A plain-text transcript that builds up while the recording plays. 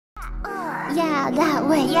Yeah, that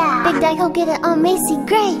way. Big Daddy, go get it on Macy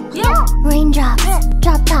Gray. Raindrops,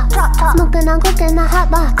 drop tops, smoking on cooking the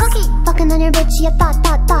hot box. Fucking on your bitch, you thought.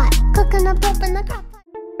 Cooking up dope in the crock pot.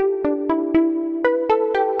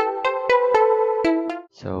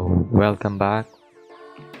 So, welcome back.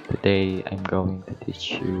 Today I'm going to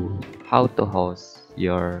teach you how to host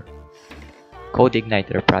your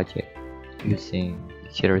CodeIgniter project using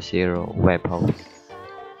 000WebHost.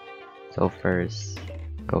 So first,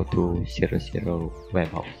 go to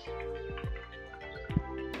 000WebHost.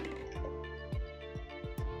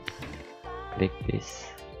 Click this.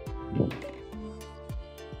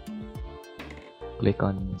 Click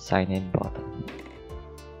on sign in button.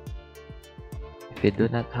 If you do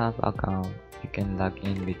not have account, you can log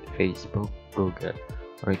in with Facebook, Google,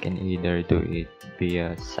 or you can either do it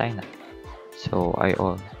via sign up. So I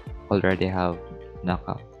already have an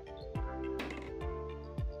account.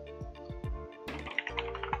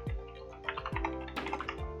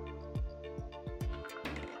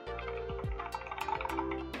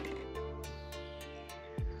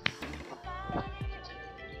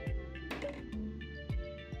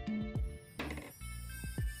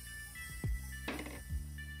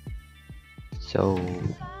 So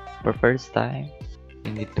for first time,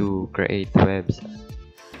 you need to create website,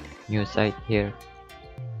 new site here.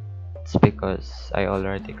 It's because I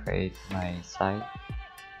already create my site.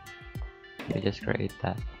 So just create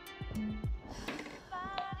that.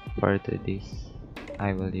 For this,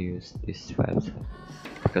 I will use this website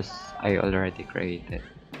because I already created.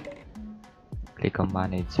 Click on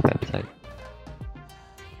manage website.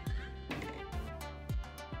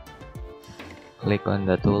 Click on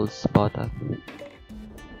the tools button.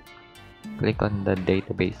 Click on the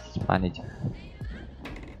database manager.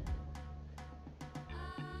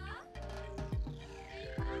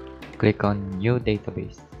 Click on new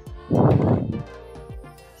database.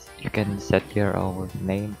 You can set your own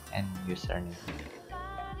name and username.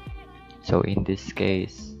 So in this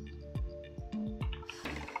case,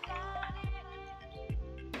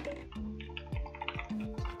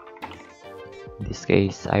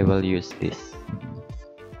 I will use this.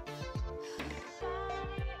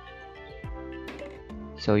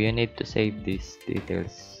 So you need to save these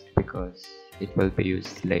details because it will be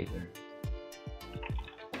used later.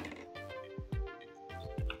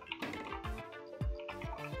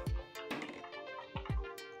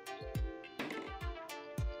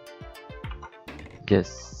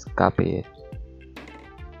 Just copy it.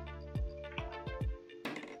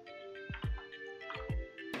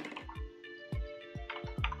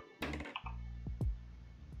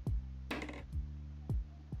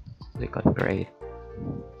 Click on create.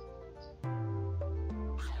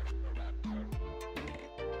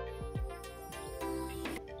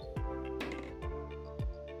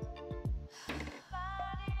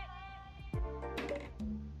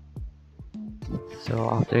 So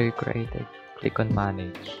after you created, click on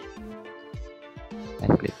manage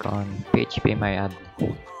and click on PHP my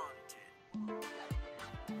admin.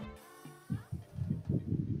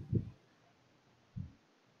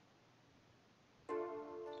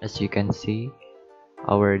 As you can see,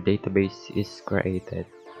 our database is created.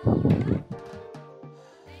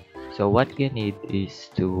 So what you need is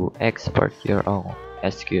to export your own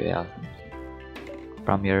SQL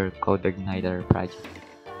from your CodeIgniter project.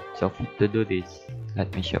 So to do this,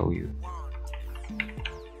 let me show you.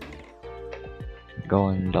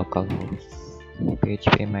 Go on localhost,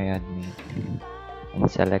 PHP my admin, and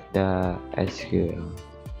select the SQL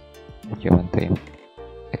that you want to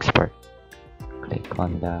export. Click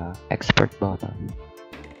on the export button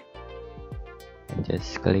and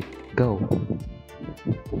just click go.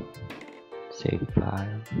 Save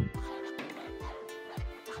file.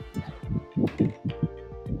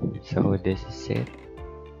 So this is it.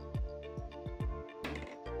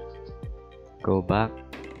 Go back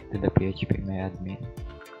to the PHP my admin.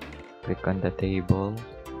 Click on the table.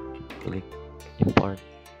 Click import.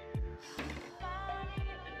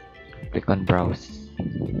 Click on browse.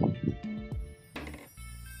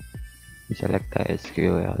 Select the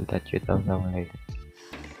SQL that you downloaded.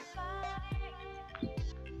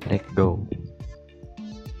 Let go.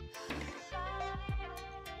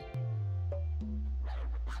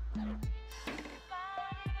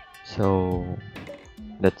 So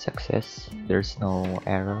that's success. There's no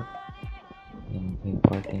error in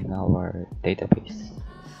importing our database.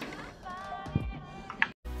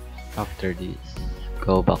 After this,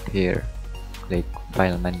 go back here, click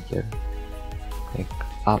file manager, click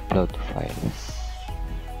upload files,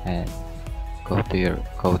 and go to your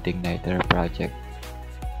CodeIgniter project.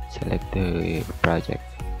 Select the project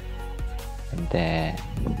and then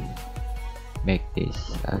make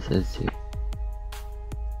this as a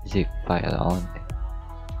zip file only.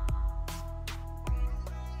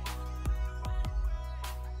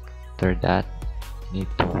 After that, need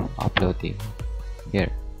to upload it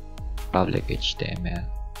here, public HTML.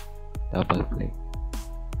 Double click,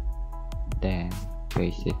 then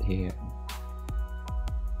paste it here,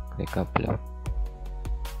 click upload.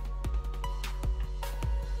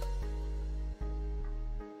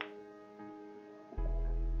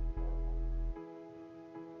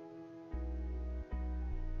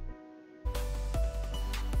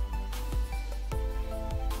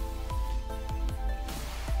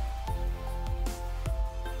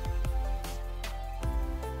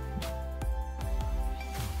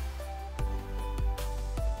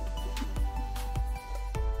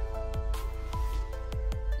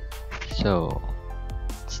 So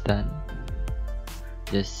it's done.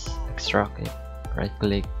 Just extract it, right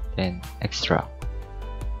click, then extract,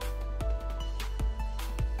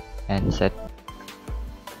 and set.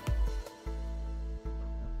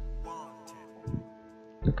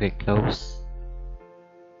 Click close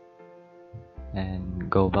and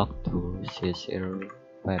go back to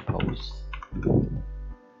 000WebHost.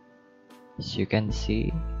 As you can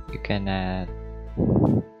see, you can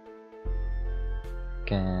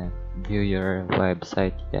view your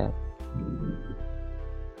website yet.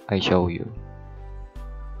 I show you.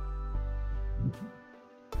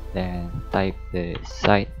 Then type the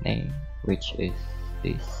site name, which is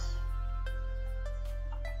this,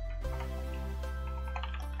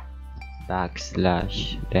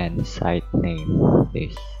 backslash, then site name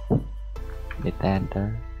this. Hit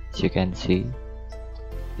enter. As you can see,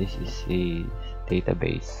 this is a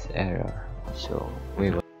database error, so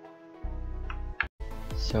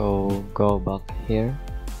go back here,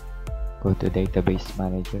 go to database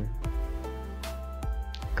manager,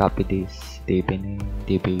 copy this DB name,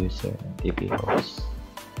 DB user, and DB host.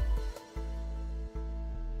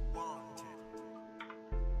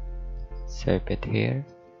 Save it here.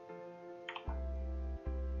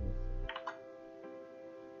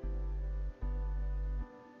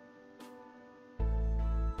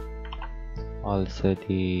 Also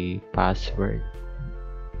the password.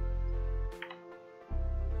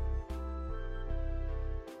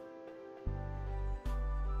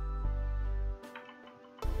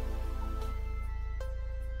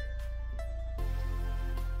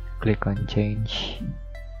 Click on change,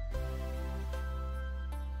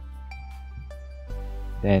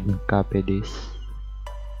 then copy this,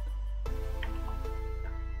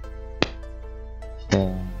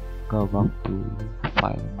 then go back to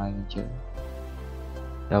file manager,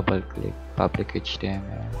 double click public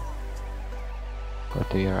HTML, go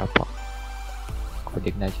to your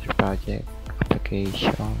CodeIgniter project,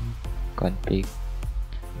 application, config,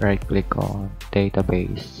 right click on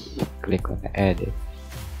database, click on edit,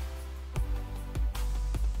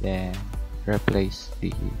 then replace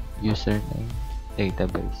the username,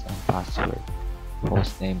 database, and password.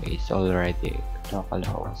 Hostname is already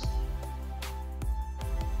localhost.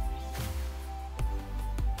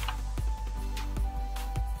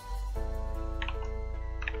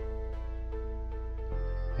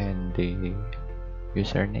 And the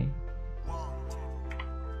username,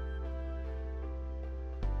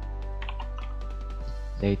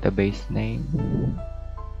 database name,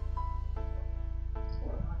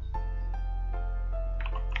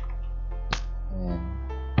 and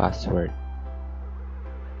password.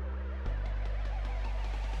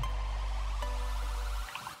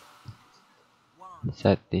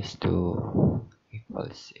 Set this to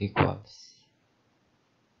equals.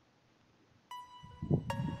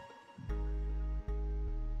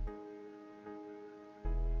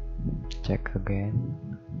 Check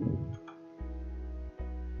again.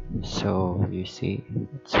 So you see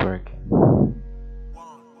it's working.